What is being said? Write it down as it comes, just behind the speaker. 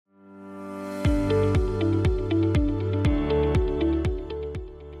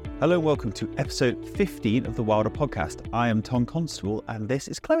Hello and welcome to episode 15 of the Wilder podcast. I am Tom Constable and this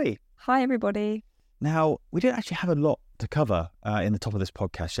is Chloe. Hi, everybody. Now, we don't actually have a lot to cover in the top of this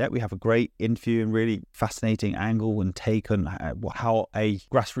podcast yet. We have a great interview and really fascinating angle and take on how a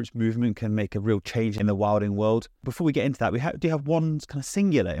grassroots movement can make a real change in the wilding world. Before we get into that, we do have one kind of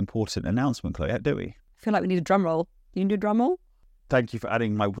singular important announcement, Chloe, don't we? I feel like we need a drum roll. You need a drum roll? Thank you for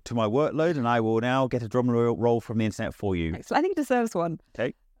adding to my workload, and I will now get a drum roll from the internet for you. Excellent. I think it deserves one.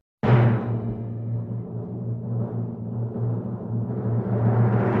 Okay.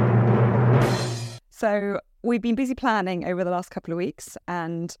 So we've been busy planning over the last couple of weeks,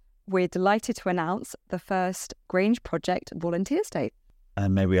 and we're delighted to announce the first Grange Project Volunteers Day.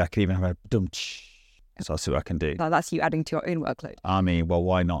 And maybe I could even have a dum-tsh, so I'll see what I can do. Now, that's you adding to your own workload. I mean, well,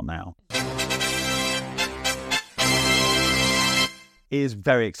 why not now? It is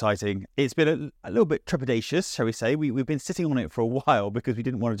very exciting. It's been a little bit trepidatious, shall we say. We've been sitting on it for a while because we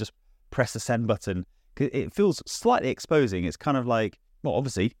didn't want to just press the send button. It feels slightly exposing. It's kind of like, well,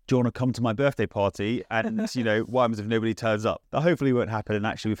 obviously, do you want to come to my birthday party? And, what happens if nobody turns up? That hopefully won't happen. And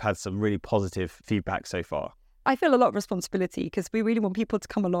actually, we've had some really positive feedback so far. I feel a lot of responsibility because we really want people to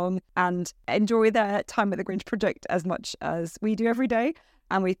come along and enjoy their time at the Grange Project as much as we do every day.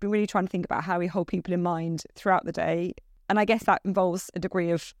 And we've been really trying to think about how we hold people in mind throughout the day. And I guess that involves a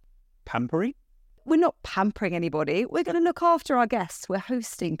degree of pampering. We're not pampering anybody. We're going to look after our guests. We're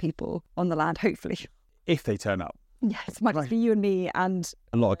hosting people on the land, hopefully. If they turn up. Yes, it might just be you and me and...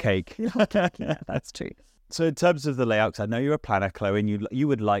 a lot of cake. Yeah, that's true. So in terms of the layout, 'cause I know you're a planner, Chloe, and you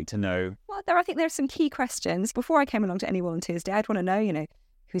would like to know... Well, I think there are some key questions. Before I came along to any Volunteers Day, I'd want to know,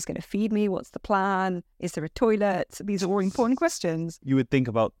 who's going to feed me? What's the plan? Is there a toilet? These are all important questions. You would think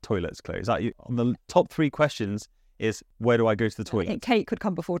about toilets, Chloe. Is that you? On the top 3 questions is, where do I go to the toilet? I think cake could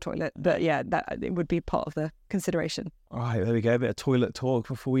come before toilet, but yeah, it would be part of the consideration. All right, there we go. A bit of toilet talk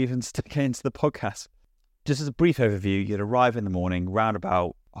before we even get into the podcast. Just as a brief overview, you'd arrive in the morning round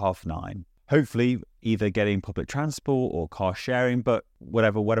about 9:30. Hopefully, either getting public transport or car sharing, but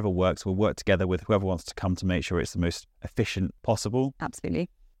whatever works, we'll work together with whoever wants to come to make sure it's the most efficient possible. Absolutely.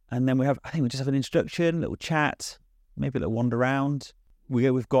 And then we just have an introduction, a little chat, maybe a little wander around.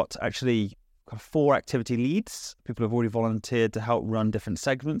 We've got actually 4 activity leads. People have already volunteered to help run different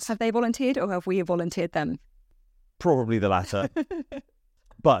segments. Have they volunteered or have we volunteered them? Probably the latter.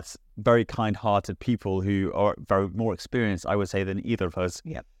 But very kind-hearted people who are very more experienced, I would say, than either of us.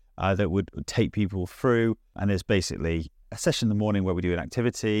 Yep. That would take people through. And there's basically a session in the morning where we do an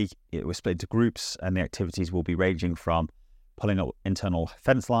activity. We're split into groups, and the activities will be ranging from pulling up internal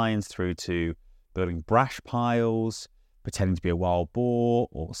fence lines through to building brash piles, pretending to be a wild boar,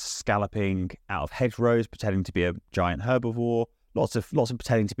 or scalloping out of hedgerows, pretending to be a giant herbivore. Lots of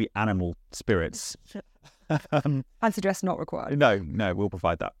pretending to be animal spirits. Fancy dress not required. No, we'll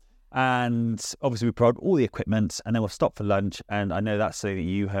provide that. And obviously we provide all the equipment, and then we'll stop for lunch. And I know that's something that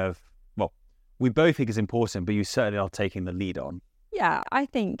you have, we both think is important, but you certainly are taking the lead on. Yeah, I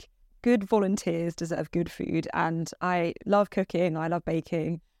think good volunteers deserve good food. And I love cooking, I love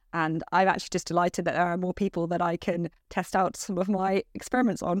baking. And I'm actually just delighted that there are more people that I can test out some of my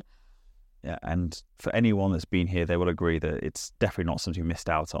experiments on. Yeah, and for anyone that's been here, they will agree that it's definitely not something you missed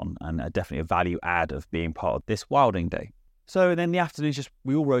out on, and definitely a value add of being part of this Wilding Day. So then the afternoons,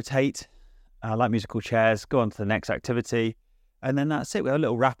 we all rotate, like musical chairs, go on to the next activity, and then that's it. We have a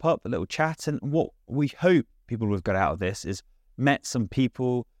little wrap up, a little chat, and what we hope people will have got out of this is met some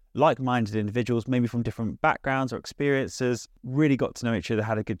people, like-minded individuals, maybe from different backgrounds or experiences, really got to know each other,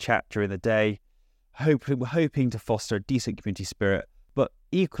 had a good chat during the day. We're hoping to foster a decent community spirit. But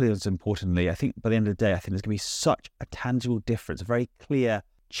equally as importantly, I think by the end of the day, I think there's going to be such a tangible difference, a very clear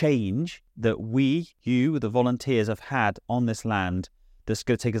change that you, the volunteers, have had on this land that's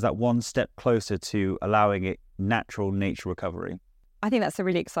going to take us that one step closer to allowing it natural nature recovery. I think that's a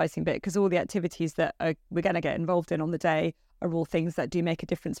really exciting bit because all the activities that we're going to get involved in on the day are all things that do make a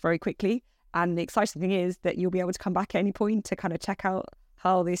difference very quickly. And the exciting thing is that you'll be able to come back at any point to kind of check out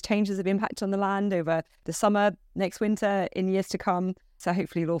how these changes have impacted on the land over the summer, next winter, in years to come. So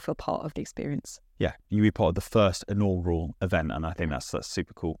hopefully you'll all feel part of the experience. Yeah, you'll be part of the first inaugural event, and I think that's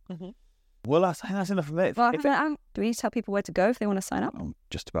super cool. Mm-hmm. Well, that's enough of it. Well, do we need to tell people where to go if they want to sign up? I'm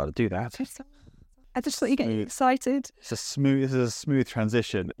just about to do that. I just thought you get excited. This is a smooth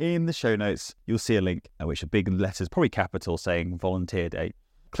transition. In the show notes, you'll see a link, which are big letters, probably capital, saying Volunteer Day.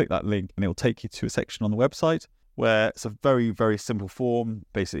 Click that link and it will take you to a section on the website where it's a very, very simple form,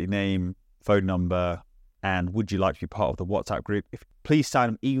 basically name, phone number, and would you like to be part of the WhatsApp group? Please sign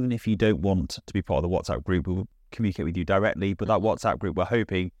up, even if you don't want to be part of the WhatsApp group. We'll communicate with you directly, but that WhatsApp group, we're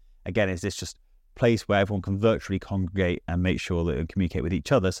hoping, again, is this just place where everyone can virtually congregate and make sure that they communicate with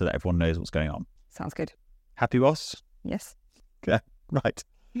each other so that everyone knows what's going on. Sounds good. Happy, Ross? Yes. Okay, right.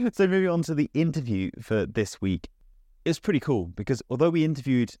 So moving on to the interview for this week. It's pretty cool because although we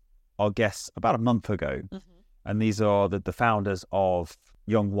interviewed our guests about a month ago, and these are the founders of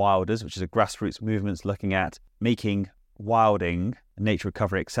Young Wilders, which is a grassroots movement looking at making wilding and nature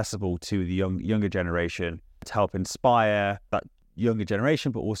recovery accessible to the younger generation to help inspire that younger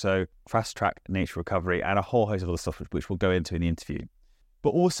generation, but also fast track nature recovery and a whole host of other stuff which we'll go into in the interview.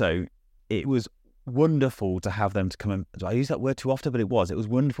 But also, it was wonderful to have them to come and, I use that word too often, but it was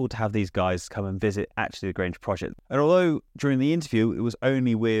wonderful to have these guys come and visit actually the Grange project. And although during the interview, it was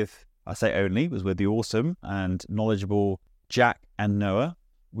only with, I say only, it was with the awesome and knowledgeable Jack and Noah,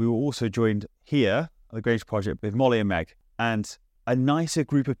 we were also joined here at the Grange project with Molly and Meg. And a nicer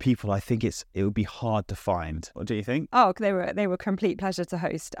group of people, I think it would be hard to find. What do you think? Oh, they were a complete pleasure to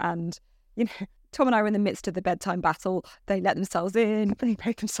host. And, you know, Tom and I were in the midst of the bedtime battle. They let themselves in, they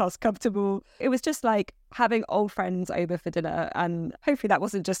made themselves comfortable. It was just like having old friends over for dinner. And hopefully that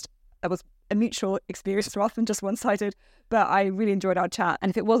was a mutual experience rather than just one-sided. But I really enjoyed our chat. And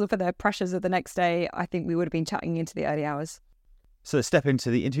if it wasn't for the pressures of the next day, I think we would have been chatting into the early hours. So let's step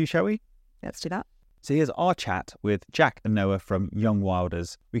into the interview, shall we? Let's do that. So here's our chat with Jack and Noah from Young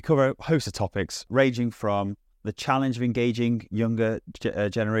Wilders. We cover a host of topics ranging from the challenge of engaging younger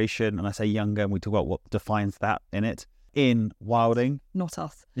generation, and I say younger, and we talk about what defines that in wilding. Not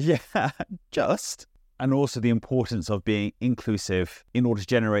us. Yeah, and also the importance of being inclusive in order to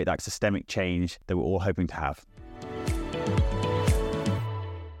generate that systemic change that we're all hoping to have.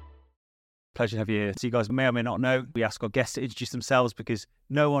 Pleasure to have you here. So you guys may or may not know, we ask our guests to introduce themselves because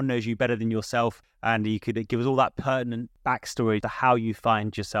no one knows you better than yourself, and you could give us all that pertinent backstory to how you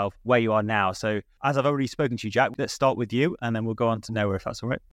find yourself where you are now. So as I've already spoken to you, Jack, let's start with you and then we'll go on to Noah, if that's all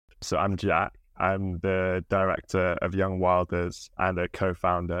right. So I'm Jack. I'm the director of Young Wilders and a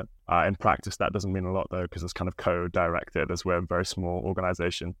co-founder. In practice, that doesn't mean a lot though, because it's kind of co-directed as we're a very small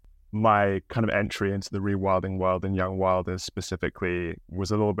organization. My kind of entry into the rewilding world and Young Wilders specifically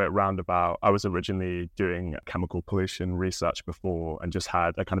was a little bit roundabout. I was originally doing chemical pollution research before and just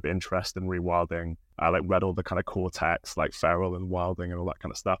had a kind of interest in rewilding. I read all the kind of core texts like feral and wilding and all that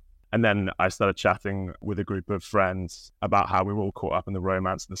kind of stuff. And then I started chatting with a group of friends about how we were all caught up in the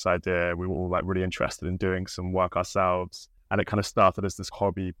romance of this idea. We were all really interested in doing some work ourselves. And it kind of started as this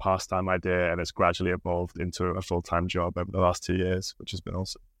hobby pastime idea, and it's gradually evolved into a full-time job over the last 2 years, which has been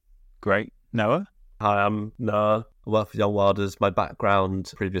awesome. Great. Noah? Hi, I'm Noah. I work for Young Wilders. My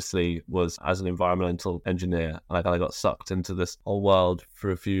background previously was as an environmental engineer, and I kind of got sucked into this whole world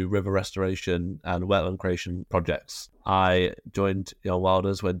through a few river restoration and wetland creation projects. I joined Young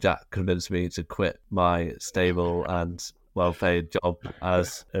Wilders when Jack convinced me to quit my stable and well-paid job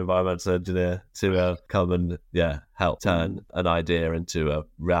as an environmental engineer to come and help turn an idea into a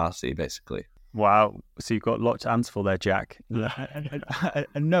reality, basically. Wow. So you've got a lot to answer for there, Jack.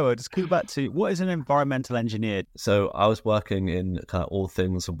 And Noah, just go back to, what is an environmental engineer? So I was working in kind of all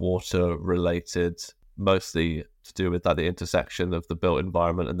things water related, mostly to do with the intersection of the built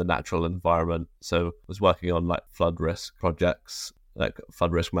environment and the natural environment. So I was working on flood risk projects,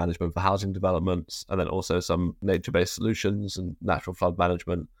 flood risk management for housing developments, and then also some nature-based solutions and natural flood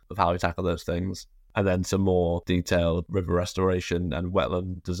management of how we tackle those things. And then some more detailed river restoration and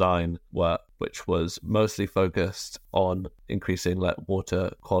wetland design work, which was mostly focused on increasing water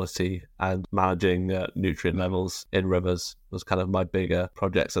quality and managing nutrient levels in rivers was kind of my bigger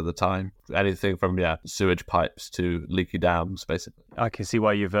projects at the time. Anything from sewage pipes to leaky dams, basically. I can see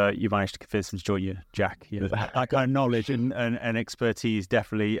why you've managed to convince them to join you, Jack. That kind of knowledge and expertise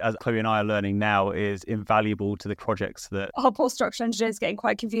definitely, as Chloe and I are learning now, is invaluable to the projects that... Our poor structural engineers getting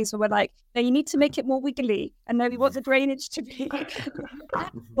quite confused when we're like, no, you need to make it more wiggly, and no, we want the drainage to be...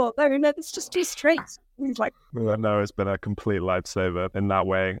 well, no, it's just too straight. No, it's been a complete lifesaver in that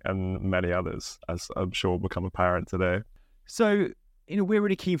way and many others, as I'm sure will become apparent today. So, we're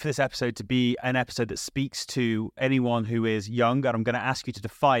really keen for this episode to be an episode that speaks to anyone who is young, and I'm going to ask you to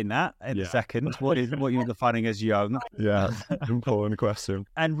define that in a second. What you're defining as young? Yeah, important question.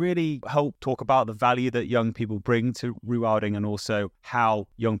 And really help talk about the value that young people bring to rewilding, and also how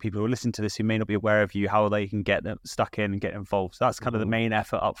young people who listen to this who may not be aware of you, how they can get them stuck in and get involved. So that's kind of the main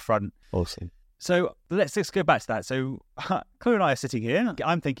effort up front. Awesome. So let's go back to that. So Chloe and I are sitting here.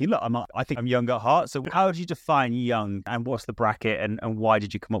 I'm thinking, look, I think I'm young at heart. So how did you define young, and what's the bracket, and why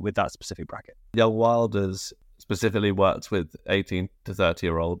did you come up with that specific bracket? Young Wilders specifically works with 18 to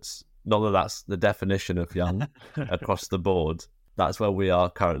 30-year-olds. Not that that's the definition of young across the board. That's where we are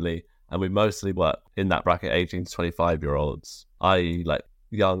currently. And we mostly work in that bracket, 18 to 25-year-olds, i.e.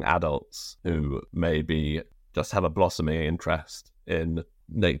 young adults who maybe just have a blossoming interest in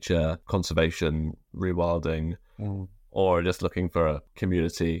nature, conservation, rewilding, or just looking for a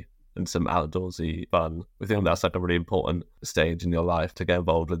community and some outdoorsy fun. We think that's like a really important stage in your life to get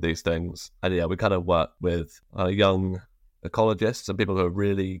involved with these things. And yeah, we kind of work with young ecologists and people who are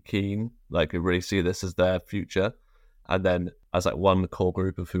really keen, like who really see this as their future. And then as like one core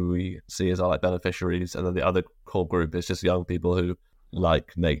group of who we see as our like beneficiaries, and then the other core group is just young people who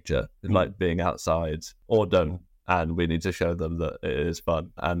like nature, who like being outside or don't. And we need to show them that it is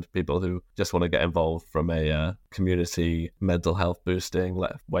fun, and people who just want to get involved from a community, mental health boosting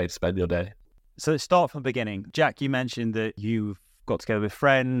way to spend your day. So let's start from the beginning. Jack, you mentioned that you've got together with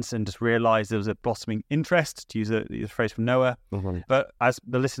friends and just realised there was a blossoming interest, to use a phrase from Noah. But as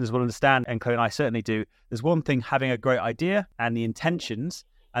the listeners will understand, and Chloe and I certainly do, there's one thing having a great idea and the intentions,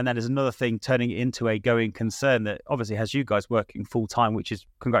 and then there's another thing turning it into a going concern that obviously has you guys working full time, which is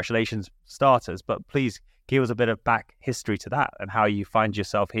congratulations starters. But please give us a bit of back history to that and how you find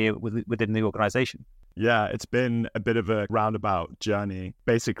yourself here within the organisation. Yeah, it's been a bit of a roundabout journey.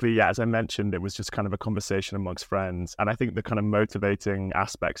 Basically, yeah, as I mentioned, it was just kind of a conversation amongst friends. And I think the kind of motivating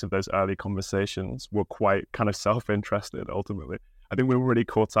aspects of those early conversations were quite kind of self-interested, ultimately. I think we were really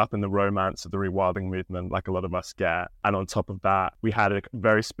caught up in the romance of the rewilding movement, like a lot of us get. And on top of that, we had a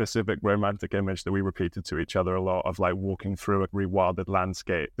very specific romantic image that we repeated to each other a lot of like walking through a rewilded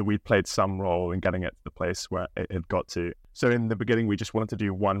landscape, that we played some role in getting it to the place where it had got to. So in the beginning, we just wanted to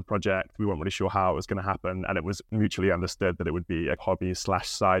do one project. We weren't really sure how it was going to happen. And it was mutually understood that it would be a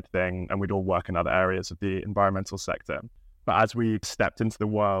hobby/side thing. And we'd all work in other areas of the environmental sector. But as we stepped into the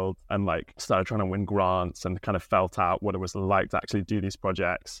world and like started trying to win grants and kind of felt out what it was like to actually do these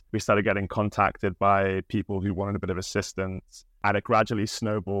projects, we started getting contacted by people who wanted a bit of assistance, and it gradually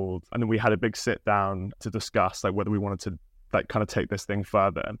snowballed. And then we had a big sit down to discuss like whether we wanted to like kind of take this thing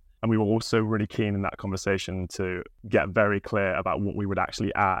further. And we were also really keen in that conversation to get very clear about what we would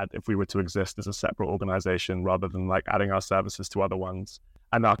actually add if we were to exist as a separate organization rather than like adding our services to other ones.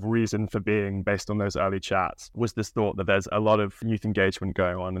 And our reason for being, based on those early chats, was this thought that there's a lot of youth engagement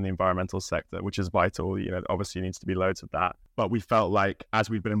going on in the environmental sector, which is vital. You know, obviously needs to be loads of that. But we felt like as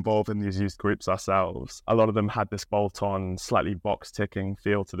we've been involved in these youth groups ourselves, a lot of them had this bolt-on, slightly box-ticking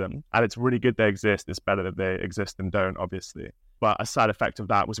feel to them. And it's really good they exist. It's better that they exist than don't, obviously. But a side effect of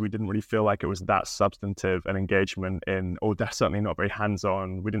that was we didn't really feel like it was that substantive an engagement in, or certainly not very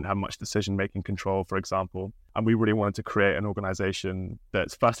hands-on. We didn't have much decision-making control, for example. And we really wanted to create an organization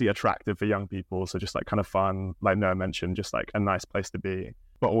that's firstly attractive for young people. So just like kind of fun, like Noah mentioned, just like a nice place to be.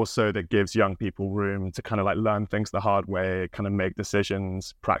 But also that gives young people room to kind of like learn things the hard way, kind of make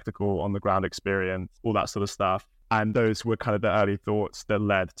decisions, practical on the ground experience, all that sort of stuff. And those were kind of the early thoughts that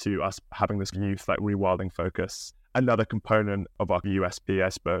led to us having this youth like rewilding focus. Another component of our USP, I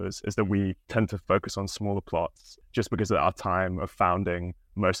suppose, is that we tend to focus on smaller plots just because at our time of founding,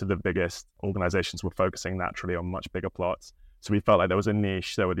 most of the biggest organizations were focusing naturally on much bigger plots. So we felt like there was a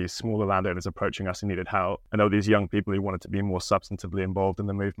niche. There were these smaller landowners approaching us who needed help. And there were these young people who wanted to be more substantively involved in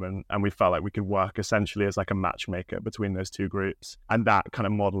the movement. And we felt like we could work essentially as like a matchmaker between those two groups. And that kind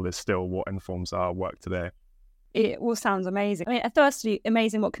of model is still what informs our work today. It all sounds amazing. I mean, firstly,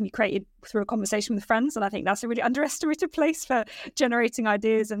 amazing what can be created through a conversation with friends. And I think that's a really underestimated place for generating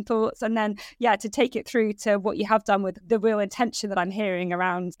ideas and thoughts. And then, yeah, to take it through to what you have done with the real intention that I'm hearing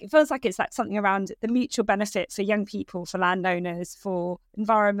around, it feels like it's like something around the mutual benefit for young people, for landowners, for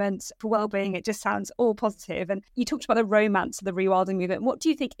environment, for well-being. It just sounds all positive. And you talked about the romance of the rewilding movement. What do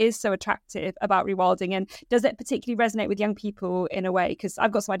you think is so attractive about rewilding? And does it particularly resonate with young people in a way? Because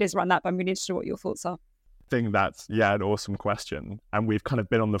I've got some ideas around that, but I'm really interested in what your thoughts are. Think that's an awesome question, and we've kind of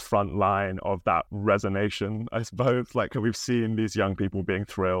been on the front line of that resonation, I suppose. Like we've seen these young people being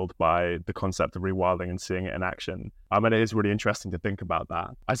thrilled by the concept of rewilding and seeing it in action. And it is really interesting to think about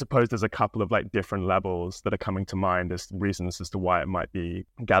that. I suppose there's a couple of like different levels that are coming to mind as reasons as to why it might be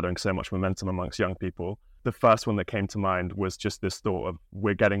gathering so much momentum amongst young people. The first one that came to mind was just this thought of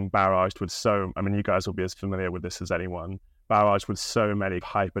we're getting barraged with you guys will be as familiar with this as anyone, barraged with so many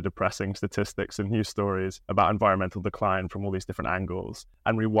hyper-depressing statistics and news stories about environmental decline from all these different angles.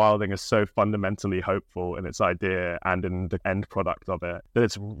 And rewilding is so fundamentally hopeful in its idea and in the end product of it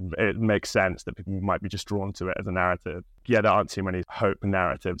that it makes sense that people might be just drawn to it as a narrative. Yeah, there aren't too many hope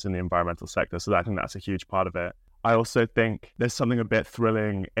narratives in the environmental sector, so I think that's a huge part of it. I also think there's something a bit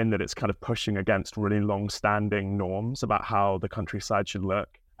thrilling in that it's kind of pushing against really long-standing norms about how the countryside should look.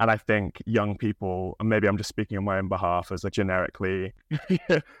 And I think young people, and maybe I'm just speaking on my own behalf as a generically,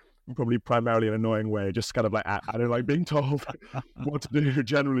 probably primarily an annoying way, just kind of like, I don't like being told what to do,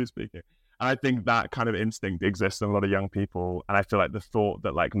 generally speaking. And I think that kind of instinct exists in a lot of young people. And I feel like the thought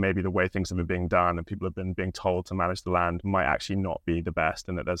that like maybe the way things have been being done and people have been being told to manage the land might actually not be the best,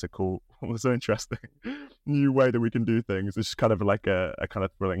 and that there's a cool, so interesting new way that we can do things. It's just kind of like a kind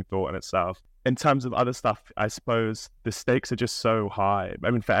of thrilling thought in itself. In terms of other stuff, I suppose the stakes are just so high. I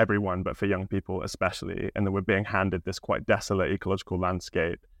mean, for everyone, but for young people especially, and that we're being handed this quite desolate ecological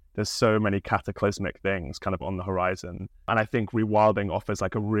landscape. There's so many cataclysmic things kind of on the horizon. And I think rewilding offers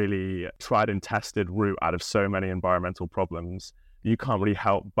like a really tried and tested route out of so many environmental problems. You can't really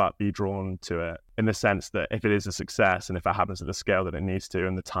help but be drawn to it, in the sense that if it is a success and if it happens at the scale that it needs to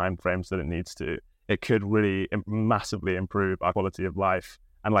and the time frames that it needs to, it could really massively improve our quality of life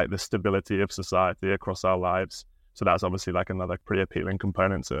and like the stability of society across our lives. So that's obviously like another pretty appealing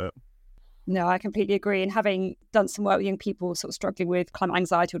component to it. No, I completely agree. And having done some work with young people sort of struggling with climate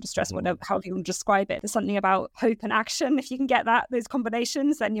anxiety or distress, whatever, however you want to describe it, there's something about hope and action. If you can get those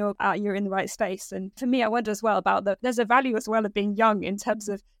combinations, then you're in the right space. And for me, I wonder as well about there's a value as well of being young, in terms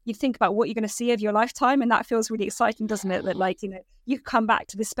of you think about what you're going to see of your lifetime. And that feels really exciting, doesn't it? That like, you come back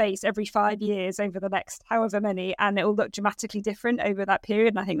to this space every 5 years over the next however many, and it will look dramatically different over that period.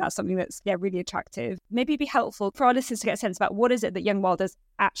 And I think that's something that's really attractive. Maybe it'd be helpful for our listeners to get a sense about what is it that Young Wilders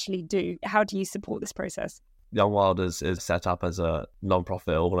actually do? How do you support this process? Young Wilders is set up as a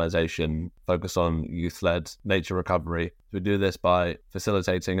non-profit organisation focused on youth-led nature recovery. We do this by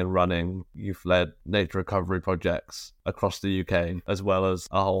facilitating and running youth-led nature recovery projects across the UK, as well as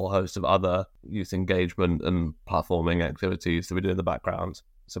a whole host of other youth engagement and platforming activities that we do in the background.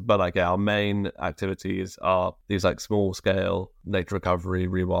 But our main activities are these like small-scale nature recovery,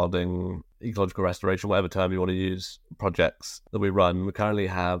 rewilding, ecological restoration, whatever term you want to use, projects that we run. We currently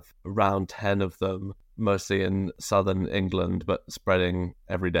have around 10 of them, mostly in southern England, but spreading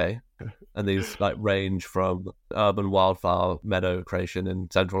every day. And these like range from urban wildflower meadow creation in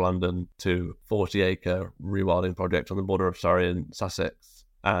central London to 40-acre rewilding project on the border of Surrey and Sussex.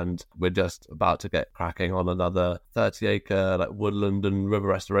 And we're just about to get cracking on another 30-acre like woodland and river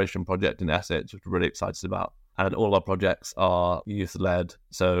restoration project in Essex, which we're really excited about. And all our projects are youth-led,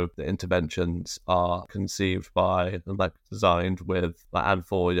 so the interventions are conceived by and like designed with and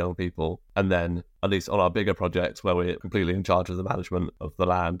for young people. And then, at least on our bigger projects where we're completely in charge of the management of the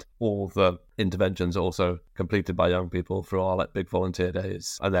land, all the interventions are also completed by young people through our like big volunteer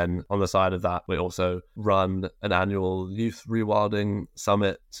days. And then on the side of that, we also run an annual youth rewilding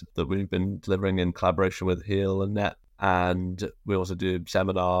summit that we've been delivering in collaboration with HEAL and NET. And we also do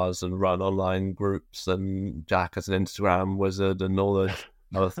seminars and run online groups, and Jack as an Instagram wizard and all those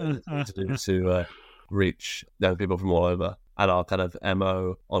other things to do to reach young people from all over. And our kind of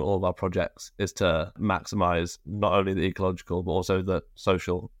MO on all of our projects is to maximize not only the ecological, but also the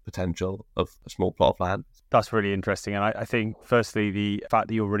social potential of a small plot of land. That's really interesting. And I think, firstly, the fact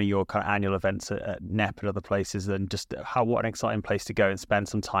that you're running your kind of annual events at NEP and other places, and just what an exciting place to go and spend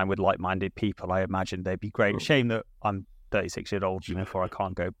some time with like-minded people. I imagine they'd be great. Shame that I'm 36 years old, before I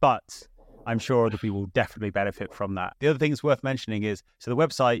can't go. But I'm sure other people will definitely benefit from that. The other thing that's worth mentioning is, so the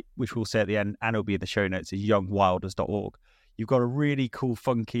website, which we'll say at the end, and it'll be in the show notes, is youngwilders.org. You've got a really cool,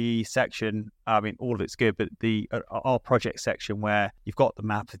 funky section. I mean, all of it's good, but our project section where you've got the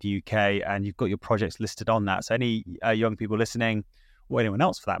map of the UK and you've got your projects listed on that. So any young people listening, or anyone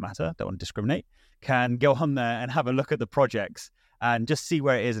else for that matter, don't want to discriminate, can go on there and have a look at the projects and just see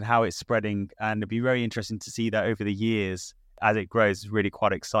where it is and how it's spreading. And it'd be very interesting to see that over the years as it grows. It's really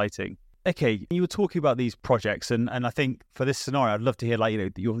quite exciting. Okay, you were talking about these projects, and I think for this scenario, I'd love to hear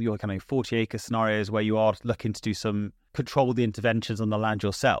your kind of 40-acre scenarios where you are looking to do some control the interventions on the land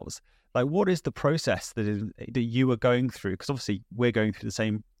yourselves. Like, what is the process that you are going through? Because obviously we're going through the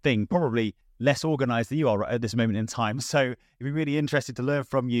same thing, probably less organised than you are at this moment in time. So it'd be really interested to learn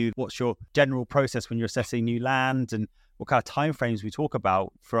from you, what's your general process when you're assessing new land, and what kind of timeframes we talk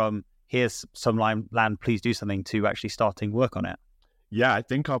about from here's some land, please do something, to actually starting work on it. Yeah, I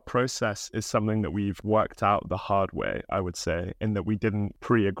think our process is something that we've worked out the hard way, I would say, in that we didn't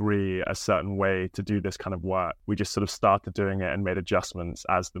pre-agree a certain way to do this kind of work. We just sort of started doing it and made adjustments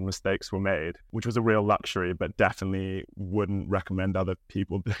as the mistakes were made, which was a real luxury, but definitely wouldn't recommend other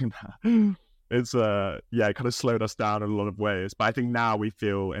people doing that. It's it kind of slowed us down in a lot of ways. But I think now we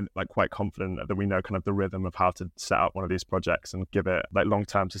feel quite confident that we know kind of the rhythm of how to set up one of these projects and give it like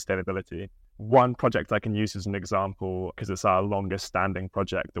long-term sustainability. One project I can use as an example, because it's our longest standing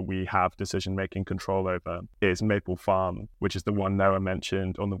project that we have decision-making control over, is Maple Farm, which is the one Noah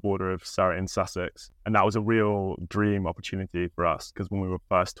mentioned on the border of Surrey and Sussex. And that was a real dream opportunity for us, because when we were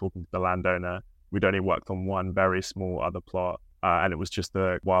first talking to the landowner, we'd only worked on one very small other plot. and it was just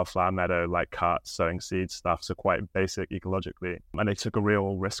the wildflower meadow, like cut, sowing seeds stuff, so quite basic ecologically. And they took a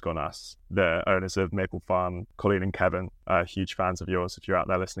real risk on us. The owners of Maple Farm, Colleen and Kevin, huge fans of yours if you're out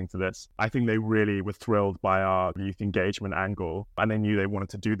there listening to this. I think they really were thrilled by our youth engagement angle, and they knew they wanted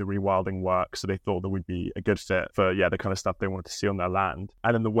to do the rewilding work, so they thought that we'd be a good fit for the kind of stuff they wanted to see on their land.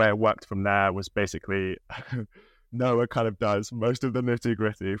 And then the way it worked from there was basically NOAA kind of does most of the nitty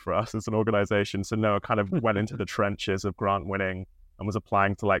gritty for us as an organization. So NOAA kind of went into the trenches of grant winning and was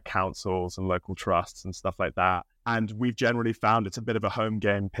applying to like councils and local trusts and stuff like that. And we've generally found it's a bit of a home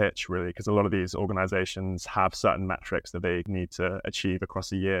game pitch, really, because a lot of these organizations have certain metrics that they need to achieve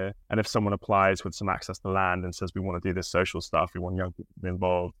across a year. And if someone applies with some access to land and says, we want to do this social stuff, we want young people to be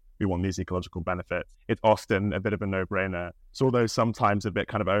involved, we want these ecological benefits, it's often a bit of a no-brainer. So although sometimes a bit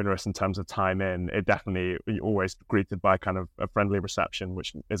kind of onerous in terms of time in, it definitely always greeted by kind of a friendly reception,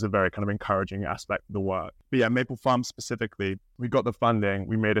 which is a very kind of encouraging aspect of the work. But yeah, Maple Farm specifically, we got the funding,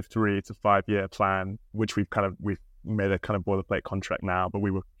 we made a 3 to 5 year plan, which we've made a kind of boilerplate contract now, but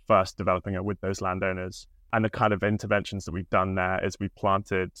we were first developing it with those landowners. And the kind of interventions that we've done there is we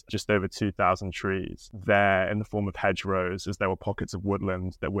planted just over 2,000 trees there in the form of hedgerows, as there were pockets of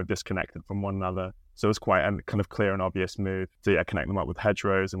woodland that were disconnected from one another. So it was quite a kind of clear and obvious move to connect them up with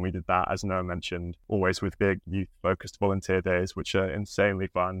hedgerows. And we did that, as Noah mentioned, always with big youth-focused volunteer days, which are insanely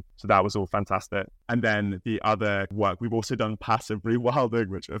fun. So that was all fantastic. And then the other work, we've also done passive rewilding,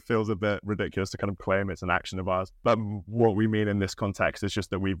 which feels a bit ridiculous to kind of claim it's an action of ours. But what we mean in this context is just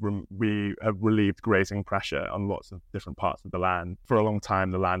that we have relieved grazing pressure on lots of different parts of the land. For a long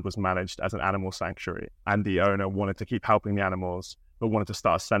time, the land was managed as an animal sanctuary, and the owner wanted to keep helping the animals, but wanted to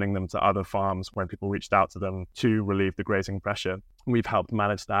start sending them to other farms when people reached out to them to relieve the grazing pressure. We've helped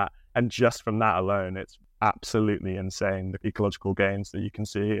manage that. And just from that alone, it's absolutely insane, the ecological gains that you can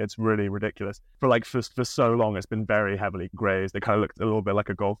see. It's really ridiculous. For so long, it's been very heavily grazed. It kind of looked a little bit like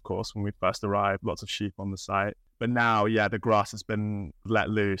a golf course when we first arrived, lots of sheep on the site. But now, the grass has been let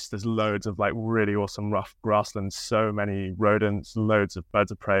loose. There's loads of like really awesome rough grasslands, so many rodents, loads of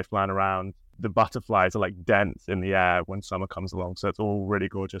birds of prey flying around. The butterflies are like dense in the air when summer comes along. So it's all really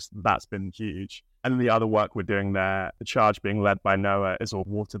gorgeous. That's been huge. And the other work we're doing there, the charge being led by NOAA, is all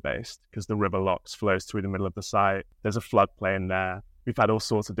water-based because the River Locks flows through the middle of the site. There's a floodplain there. We've had all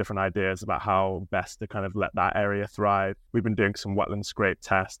sorts of different ideas about how best to kind of let that area thrive. We've been doing some wetland scrape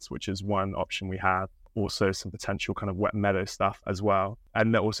tests, which is one option we have. Also some potential kind of wet meadow stuff as well.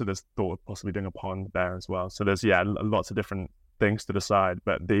 And also there's thought of possibly doing a pond there as well. So there's, lots of different things to decide,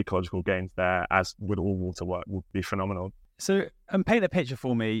 but the ecological gains there, as with all water work, would be phenomenal. So, paint the picture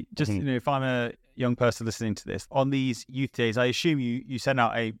for me. Just if I'm a young person listening to this on these youth days, I assume you send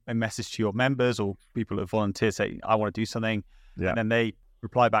out a message to your members or people that volunteer, say, I want to do something, and then they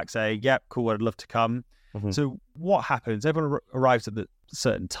reply back saying, "Yep, cool, I'd love to come." So, what happens? Everyone arrives at a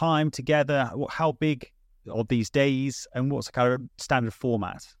certain time together. How big are these days, and what's the kind of standard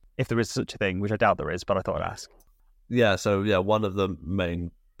format, if there is such a thing, which I doubt there is, but I thought I'd ask. One of the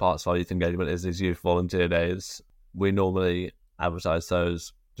main parts of our youth engagement is these youth volunteer days. We normally advertise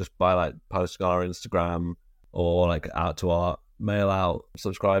those just by like posting on our Instagram or like out to our mail out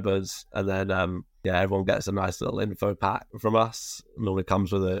subscribers, and then everyone gets a nice little info pack from us. It normally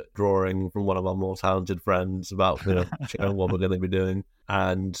comes with a drawing from one of our more talented friends about sharing what we're going to be doing,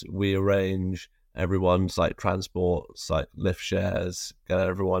 and we arrange everyone's like transports, like lift shares, get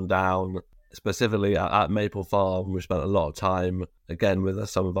everyone down. Specifically at Maple Farm, we spent a lot of time, again, with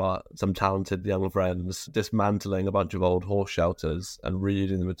some talented young friends, dismantling a bunch of old horse shelters and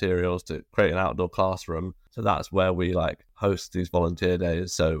reusing the materials to create an outdoor classroom. So that's where we like host these volunteer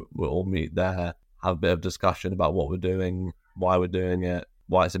days. So we'll all meet there, have a bit of discussion about what we're doing, why we're doing it,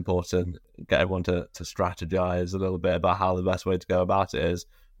 why it's important, get everyone to strategize a little bit about how the best way to go about it is,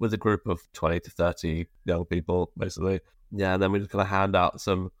 with a group of 20 to 30 young people, basically. And then we just kind of hand out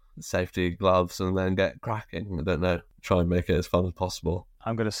some safety gloves and then get cracking. I don't know, try and make it as fun as possible.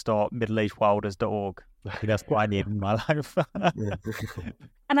 I'm going to start middleagedwilders.org. That's what I need in my life.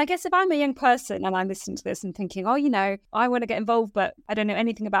 And I guess if I'm a young person and I'm listening to this and thinking, I want to get involved, but I don't know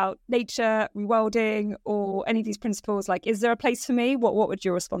anything about nature, rewilding, or any of these principles, like, is there a place for me? What would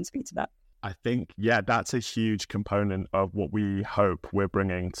your response be to that? I think, that's a huge component of what we hope we're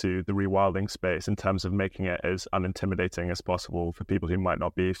bringing to the rewilding space in terms of making it as unintimidating as possible for people who might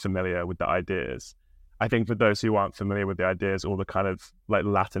not be familiar with the ideas. I think for those who aren't familiar with the ideas, all the kind of like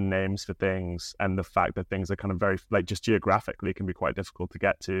Latin names for things and the fact that things are kind of very, like just geographically can be quite difficult to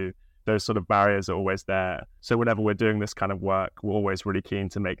get to, those sort of barriers are always there. So whenever we're doing this kind of work, we're always really keen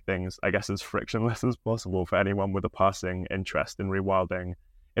to make things, I guess, as frictionless as possible for anyone with a passing interest in rewilding,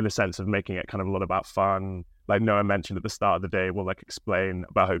 in the sense of making it kind of a lot about fun, like Noah mentioned at the start of the day, we'll like explain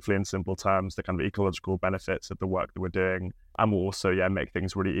about, hopefully in simple terms, the kind of ecological benefits of the work that we're doing. And we'll also, make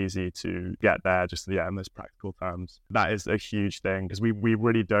things really easy to get there, just, in those practical terms. That is a huge thing, because we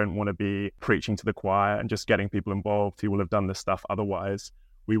really don't want to be preaching to the choir and just getting people involved who will have done this stuff otherwise.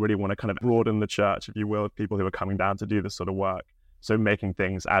 We really want to kind of broaden the church, if you will, of people who are coming down to do this sort of work. So making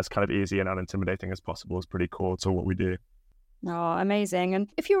things as kind of easy and unintimidating as possible is pretty core to what we do. Oh, amazing.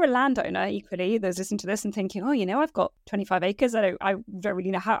 And if you're a landowner, equally, there's listening to this and thinking, I've got 25 acres. I don't really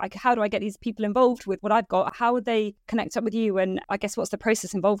know how do I get these people involved with what I've got? How would they connect up with you? And I guess what's the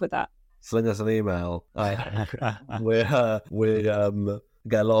process involved with that? Sling us an email. We get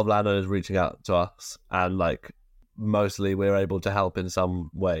a lot of landowners reaching out to us, and mostly we're able to help in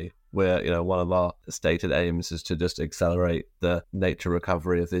some way. We're, one of our stated aims is to just accelerate the nature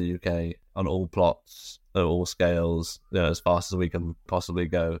recovery of the UK on all plots, at all scales, as fast as we can possibly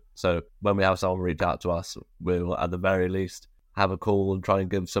go. So when we have someone reach out to us, we'll at the very least have a call and try and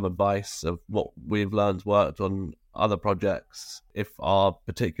give some advice of what we've learned worked on other projects. If our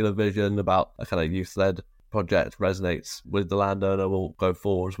particular vision about a kind of youth-led project resonates with the landowner, we'll go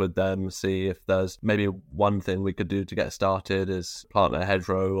forwards with them, see if there's maybe one thing we could do to get started is plant a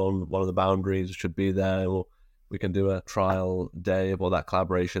hedgerow on one of the boundaries should be there, or we can do a trial day of what that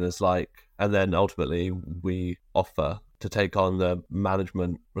collaboration is like. And then ultimately we offer to take on the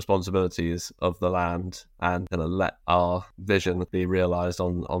management responsibilities of the land and kind of let our vision be realised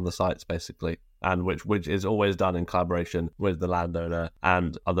on the sites, basically. And which is always done in collaboration with the landowner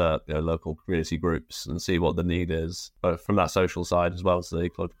and other local community groups, and see what the need is, both from that social side as well as the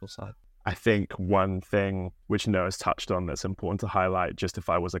ecological side. I think one thing which Noah's touched on that's important to highlight, just if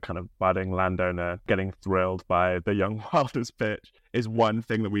I was a kind of budding landowner getting thrilled by the Young Wilders pitch, is one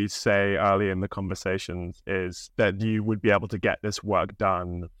thing that we say early in the conversations is that you would be able to get this work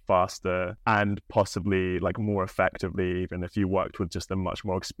done faster and possibly more effectively, even if you worked with just a much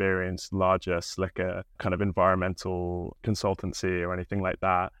more experienced, larger, slicker kind of environmental consultancy or anything like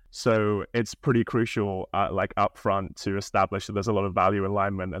that. So it's pretty crucial, upfront, to establish that there's a lot of value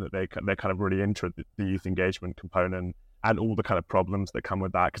alignment and that they're kind of really into the youth engagement component and all the kind of problems that come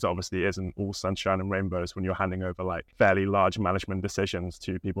with that, because obviously it isn't all sunshine and rainbows when you're handing over fairly large management decisions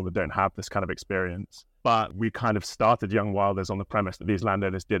to people that don't have this kind of experience. But we kind of started Young Wilders on the premise that these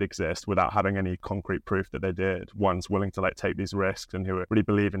landowners did exist without having any concrete proof that they did. Ones willing to take these risks and who really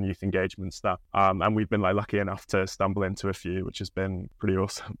believe in youth engagement stuff. And we've been lucky enough to stumble into a few, which has been pretty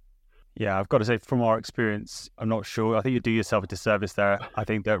awesome. Yeah, I've got to say, from our experience, I'm not sure. I think you do yourself a disservice there. I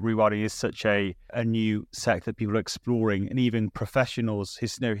think that rewilding is such a new sector that people are exploring, and even professionals,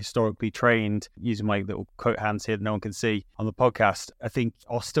 historically trained, using my little quote hands here that no one can see on the podcast, I think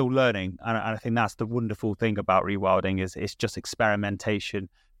are still learning. And I think that's the wonderful thing about rewilding is it's just experimentation,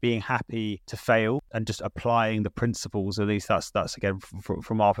 being happy to fail and just applying the principles. At least that's again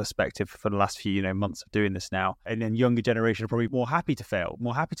from our perspective for the last few months of doing this now. And then younger generation are probably more happy to fail,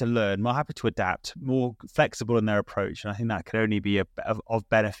 more happy to learn, more happy to adapt, more flexible in their approach. And I think that can only be of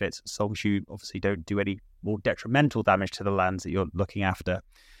benefit as long as you obviously don't do any more detrimental damage to the lands that you're looking after.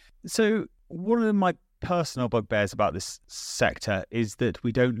 So one of my personal bugbears about this sector is that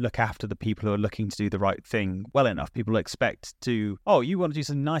we don't look after the people who are looking to do the right thing well enough. People expect you want to do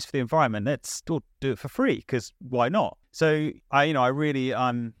something nice for the environment, let's do it for free, because why not? So I'm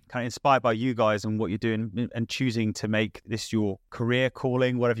kind of inspired by you guys and what you're doing and choosing to make this your career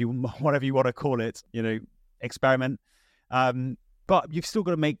calling, whatever you want to call it, experiment. But you've still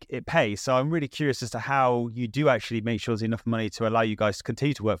got to make it pay. So I'm really curious as to how you do actually make sure there's enough money to allow you guys to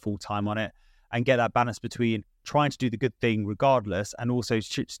continue to work full time on it and get that balance between trying to do the good thing regardless and also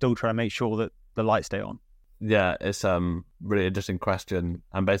still trying to make sure that the lights stay on. Yeah, it's really interesting question,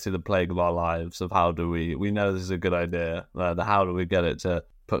 and basically the plague of our lives of how do we know this is a good idea, how do we get it to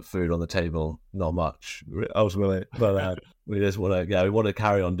put food on the table? Not much, ultimately, but we just want to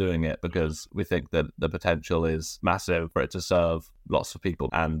carry on doing it because we think that the potential is massive for it to serve lots of people,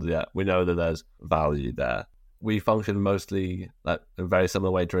 and we know that there's value there. We function mostly in a very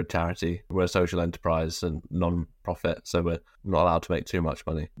similar way to a charity. We're a social enterprise and non-profit, so we're not allowed to make too much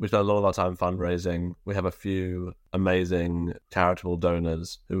money. We spend a lot of our time fundraising. We have a few amazing charitable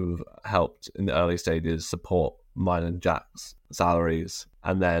donors who've helped in the early stages support mine and Jack's salaries.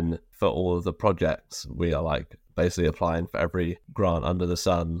 And then for all of the projects, we are basically applying for every grant under the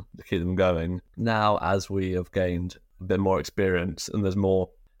sun to keep them going. Now, as we have gained a bit more experience and there's more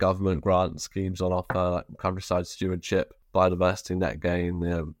government grant schemes on offer, like countryside stewardship, biodiversity net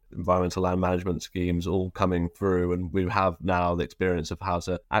gain, environmental land management schemes all coming through, and we have now the experience of how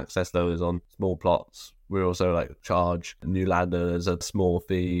to access those on small plots. We also charge new landowners a small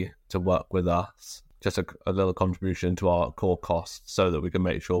fee to work with us, just a little contribution to our core costs so that we can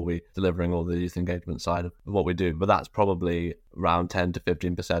make sure we're delivering all the youth engagement side of what we do. But that's probably around 10 to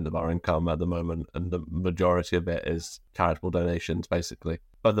 15% of our income at the moment, and the majority of it is charitable donations, basically.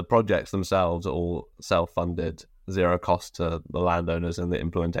 But the projects themselves are all self-funded, zero cost to the landowners and the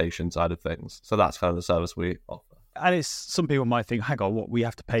implementation side of things. So that's kind of the service we offer. And it's, some people might think, hang on, what, we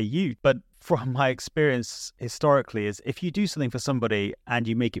have to pay you? But from my experience historically is if you do something for somebody and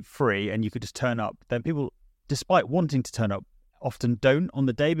you make it free and you could just turn up, then people, despite wanting to turn up, often don't on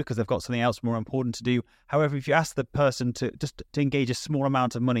the day because they've got something else more important to do. However, if you ask the person to just to engage a small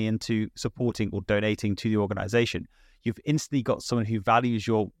amount of money into supporting or donating to the organisation, you've instantly got someone who values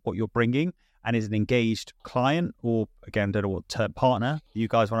what you're bringing and is an engaged client, or again, don't know what term, partner you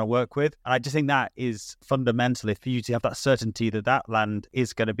guys want to work with. And I just think that is fundamental for you to have that certainty that that land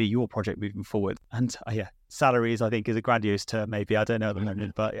is going to be your project moving forward. And salaries, I think, is a grandiose term, maybe. I don't know at the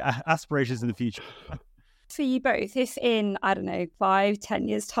moment, but aspirations in the future. For you both, if in, 5-10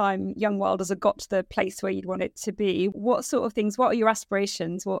 years' time, Young Wilders have got to the place where you'd want it to be, what sort of things, what are your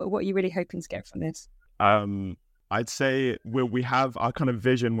aspirations? What are you really hoping to get from this? I'd say we have our kind of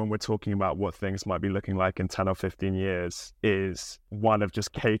vision when we're talking about what things might be looking like in 10 or 15 years is one of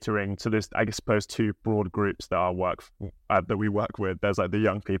just catering to this, I suppose, two broad groups that we work with. There's like the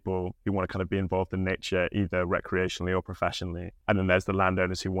young people who want to kind of be involved in nature, either recreationally or professionally. And then there's the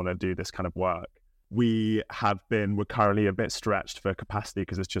landowners who want to do this kind of work. We're currently a bit stretched for capacity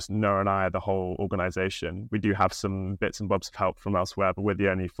because it's just Noah and I, the whole organization. We do have some bits and bobs of help from elsewhere, but we're the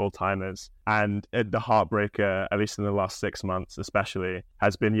only full-timers. And the heartbreaker, at least in the last 6 months especially,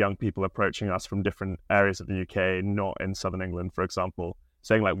 has been young people approaching us from different areas of the UK, not in Southern England, for example,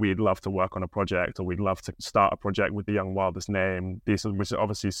 saying like, we'd love to work on a project, or we'd love to start a project with the Young Wilders name, which is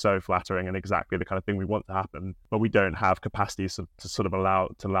obviously so flattering and exactly the kind of thing we want to happen, but we don't have capacity to sort of allow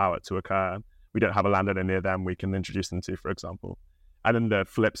it to occur. We don't have a landowner near them we can introduce them to, for example. And then the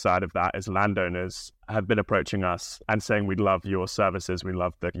flip side of that is landowners have been approaching us and saying, we'd love your services, we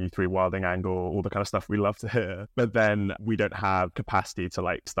love the U3 wilding angle, all the kind of stuff we love to hear. But then we don't have capacity to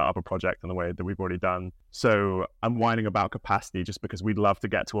like start up a project in the way that we've already done. So I'm whining about capacity just because we'd love to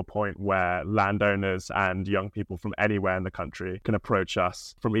get to a point where landowners and young people from anywhere in the country can approach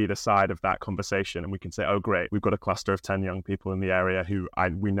us from either side of that conversation. And we can say, oh, great, we've got a cluster of 10 young people in the area who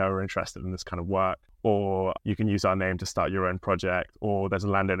we know are interested in this kind of work. Or you can use our name to start your own project, or there's a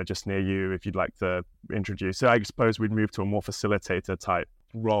landowner just near you if you'd like to introduce. So I suppose we'd move to a more facilitator type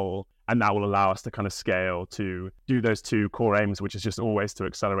role, and that will allow us to kind of scale to do those two core aims, which is just always to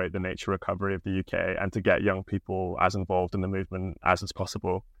accelerate the nature recovery of the UK and to get young people as involved in the movement as is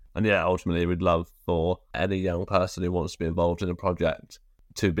possible. And ultimately we'd love for any young person who wants to be involved in a project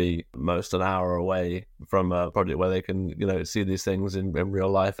to be most an hour away from a project where they can, see these things in real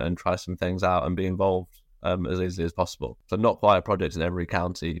life and try some things out and be involved as easily as possible. So not quite a project in every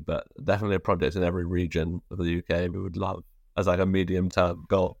county, but definitely a project in every region of the UK we would love as like a medium-term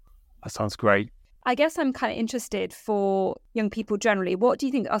goal. That sounds great. I guess I'm kind of interested for young people generally. What do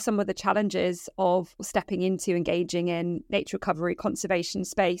you think are some of the challenges of stepping into engaging in nature recovery, conservation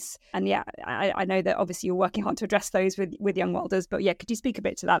space? And I know that obviously you're working hard to address those with Young Wilders, but could you speak a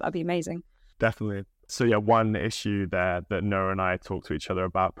bit to that? That'd be amazing. Definitely. So one issue there that Noah and I talk to each other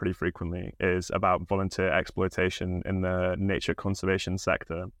about pretty frequently is about volunteer exploitation in the nature conservation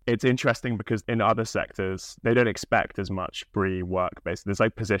sector. It's interesting because in other sectors, they don't expect as much free work. Basically, there's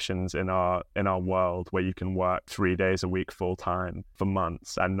like positions in our world where you can work 3 days a week full time for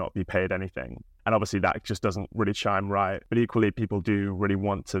months and not be paid anything. And obviously that just doesn't really chime right. But equally, people do really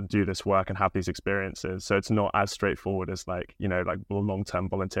want to do this work and have these experiences. So it's not as straightforward as like long-term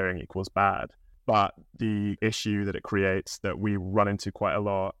volunteering equals bad. But the issue that it creates that we run into quite a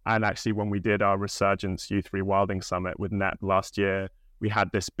lot, and actually when we did our Resurgence U3 Wilding Summit with NEP last year, we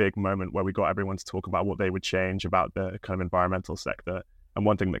had this big moment where we got everyone to talk about what they would change about the kind of environmental sector. And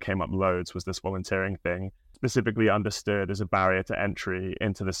one thing that came up loads was this volunteering thing, specifically understood as a barrier to entry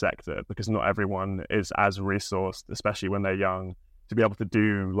into the sector, because not everyone is as resourced, especially when they're young, to be able to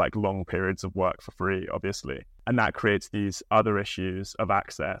do like long periods of work for free, obviously. And that creates these other issues of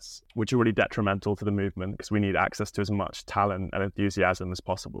access, which are really detrimental to the movement because we need access to as much talent and enthusiasm as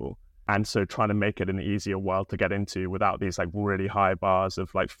possible. And so trying to make it an easier world to get into without these like really high bars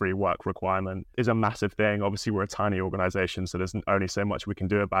of like free work requirement is a massive thing. Obviously, we're a tiny organization, so there's only so much we can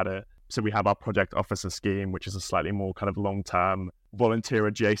do about it. So we have our project officer scheme, which is a slightly more kind of long-term volunteer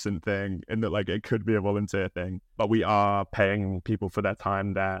adjacent thing in that like it could be a volunteer thing, but we are paying people for their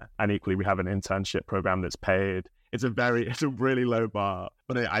time there. And equally, we have an internship program that's paid. it's a really low bar,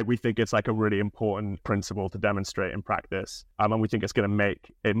 but we think it's like a really important principle to demonstrate in practice. And we think it's going to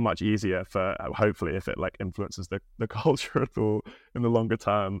make it much easier for, hopefully, if it like influences the culture at all in the longer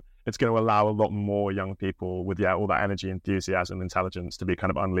term, it's going to allow a lot more young people with all that energy, enthusiasm, intelligence to be kind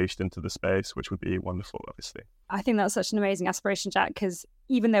of unleashed into the space, which would be wonderful, obviously. I think that's such an amazing aspiration, Jack, because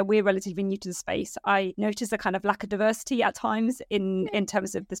even though we're relatively new to the space, I noticed a kind of lack of diversity at times in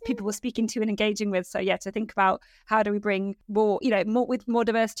terms of the people we're speaking to and engaging with. So yeah, to think about how do we bring more, with more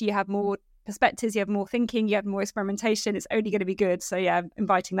diversity, you have more perspectives, you have more thinking, you have more experimentation. It's only going to be good. So yeah,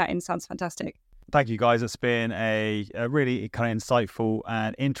 inviting that in sounds fantastic. Thank you, guys. It's been a really kind of insightful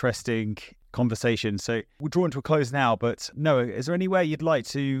and interesting conversation. So we're drawing to a close now, but Noah, is there anywhere you'd like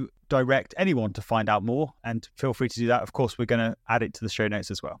to direct anyone to find out more? And feel free to do that. Of course, we're going to add it to the show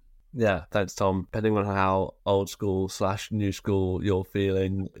notes as well. Yeah, thanks, Tom. Depending on how old school / new school you're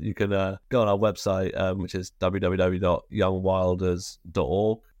feeling, you can go on our website, which is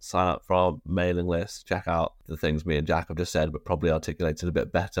www.youngwilders.org. Sign up for our mailing list. Check out the things me and Jack have just said, but probably articulated a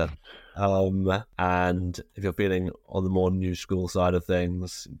bit better. And if you're feeling on the more new school side of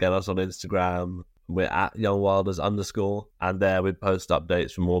things, get us on Instagram. We're at youngwilders_, and there we post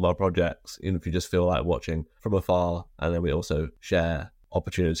updates from all of our projects, even if you just feel like watching from afar. And then we also share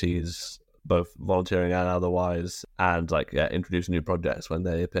opportunities, both volunteering and otherwise, and introduce new projects when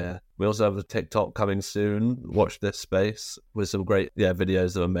they appear. We also have a TikTok coming soon, watch this space, with some great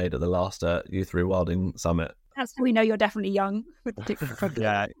videos that were made at the last Youth Rewilding Summit. That's how we know you're definitely young with the TikTok.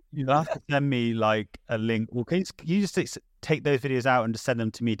 Yeah, you'll have to send me like a link. Well, can you just take those videos out and just send them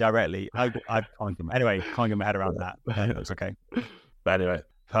to me directly? I can't get my head around that. That's okay. But anyway,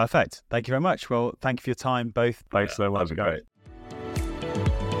 perfect. Thank you very much. Well, thank you for your time, both. Thanks so much, guys.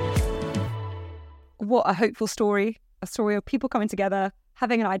 What a hopeful story. A story of people coming together,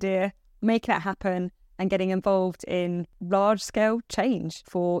 having an idea, making it happen, and getting involved in large-scale change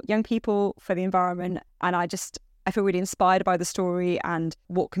for young people, for the environment. And I feel really inspired by the story and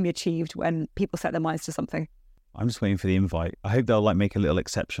what can be achieved when people set their minds to something. I'm just waiting for the invite. I hope they'll make a little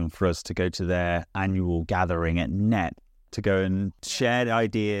exception for us to go to their annual gathering at NET, to go and share the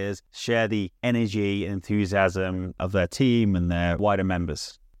ideas, share the energy and enthusiasm of their team and their wider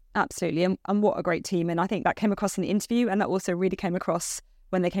members. Absolutely. And what a great team. And I think that came across in the interview, and that also really came across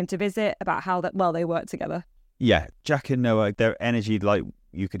when they came to visit about how they work together. Yeah, Jack and Noah, their energy, like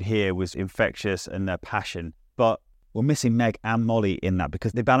you could hear, was infectious, and their passion. But we're missing Meg and Molly in that,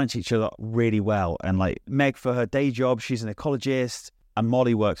 because they balance each other really well. And Meg, for her day job, she's an ecologist, and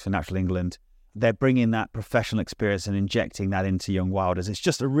Molly works for Natural England. They're bringing that professional experience and injecting that into Young Wilders. It's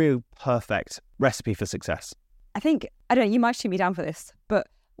just a real perfect recipe for success. I think, I don't know, you might shoot me down for this, but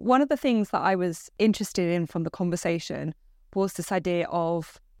one of the things that I was interested in from the conversation was this idea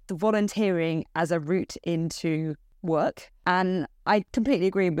of the volunteering as a route into work. And I completely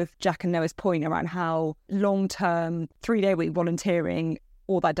agree with Jack and Noah's point around how long-term 3-day-week volunteering,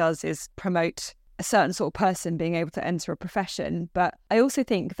 all that does is promote a certain sort of person being able to enter a profession. But I also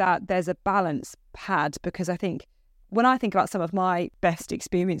think that there's a balance had, because I think when I think about some of my best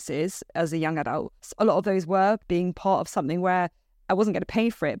experiences as a young adult, a lot of those were being part of something where I wasn't going to pay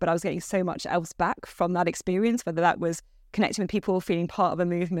for it, but I was getting so much else back from that experience, whether that was connecting with people, feeling part of a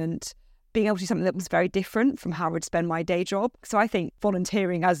movement, being able to do something that was very different from how I would spend my day job. So I think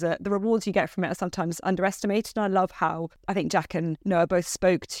volunteering the rewards you get from it are sometimes underestimated. And I love how I think Jack and Noah both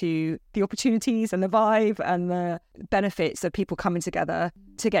spoke to the opportunities and the vibe and the benefits of people coming together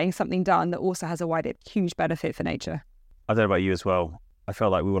to getting something done that also has a wider, huge benefit for nature. I don't know about you as well. I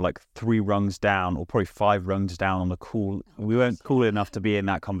felt like we were 3 rungs down, or probably 5 rungs down on the cool. We weren't cool enough to be in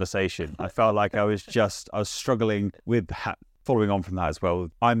that conversation. I felt like I was struggling with following on from that as well.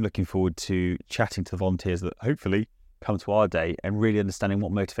 I'm looking forward to chatting to the volunteers that hopefully come to our day and really understanding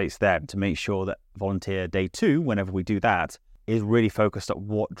what motivates them, to make sure that volunteer day 2, whenever we do that, is really focused on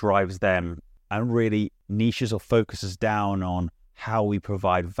what drives them and really niches or focuses down on how we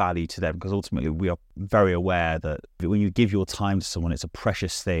provide value to them, because ultimately we are very aware that when you give your time to someone, it's a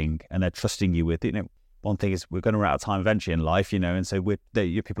precious thing, and they're trusting you with it. One thing is we're going to run out of time eventually in life, and so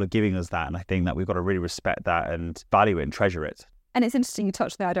people are giving us that, and I think that we've got to really respect that and value it and treasure it. And it's interesting you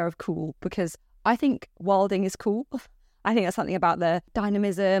touched the idea of cool, because I think wilding is cool. I think that's something about the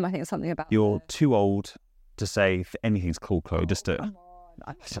dynamism. I think it's something about You're too old to say anything's cool, Chloe.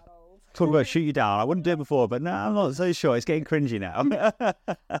 Talk about shoot you down. I wouldn't do it before, but no, I'm not so sure. It's getting cringy now.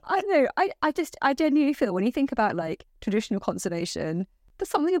 I know. I genuinely feel when you think about traditional conservation, there's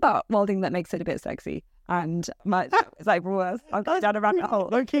something about wilding that makes it a bit sexy. And it's I'm going down a rabbit hole.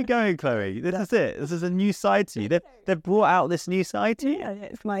 Don't keep going, Chloe. This is it. This is a new side to you. They've brought out this new side to you. Yeah,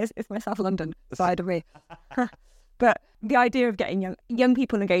 it's my South London side of me. But the idea of getting young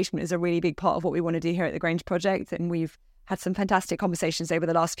people engagement is a really big part of what we want to do here at the Grange Project. And we've had some fantastic conversations over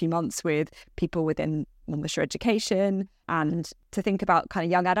the last few months with people within Monmouthshire Education, and to think about kind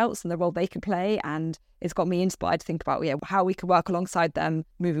of young adults and the role they can play. And it's got me inspired to think about how we could work alongside them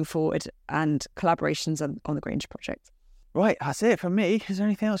moving forward, and collaborations on the Grange Project. Right, that's it from me. Is there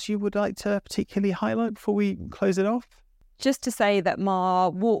anything else you would like to particularly highlight before we close it off? Just to say that my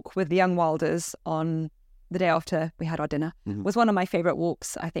walk with the Young Wilders on the day after we had our dinner was one of my favourite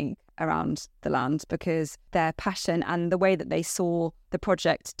walks, I think, around the land, because their passion and the way that they saw the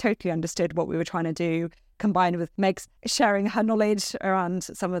project, totally understood what we were trying to do, combined with Meg's sharing her knowledge around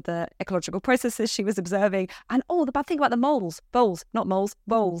some of the ecological processes she was observing. And the bad thing about the voles.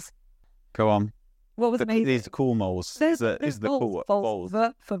 Go on. What was amazing? These are cool moles. Is the cool voles.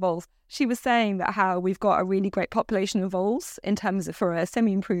 For voles. She was saying that how we've got a really great population of voles in terms of for a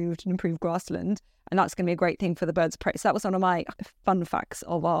semi-improved and improved grassland, and that's going to be a great thing for the birds of prey. So that was one of my fun facts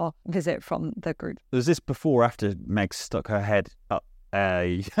of our visit from the group. Was this before or after Meg stuck her head up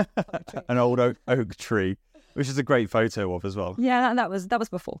an old oak tree, which is a great photo of as well? Yeah, that was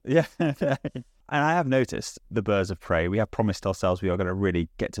before. Yeah. And I have noticed the birds of prey. We have promised ourselves we are going to really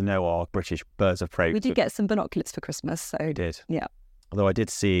get to know our British birds of prey. We did get some binoculars for Christmas. So we did. Yeah. Although I did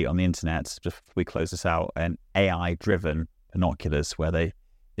see on the internet, just before we close this out, an AI-driven binoculars where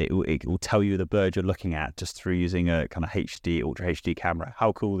it will tell you the bird you're looking at just through using a kind of ultra HD camera.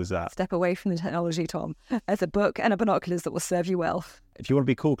 How cool is that? Step away from the technology, Tom. There's a book and a binoculars that will serve you well. If you want to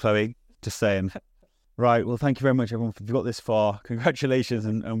be cool, Chloe, just saying. Right, well, thank you very much, everyone, if you've got this far. Congratulations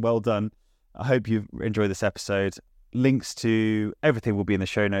and well done. I hope you've enjoyed this episode. Links to everything will be in the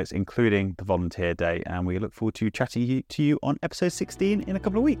show notes, including the volunteer day. And we look forward to chatting to you on episode 16 in a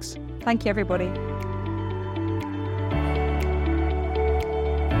couple of weeks. Thank you, everybody.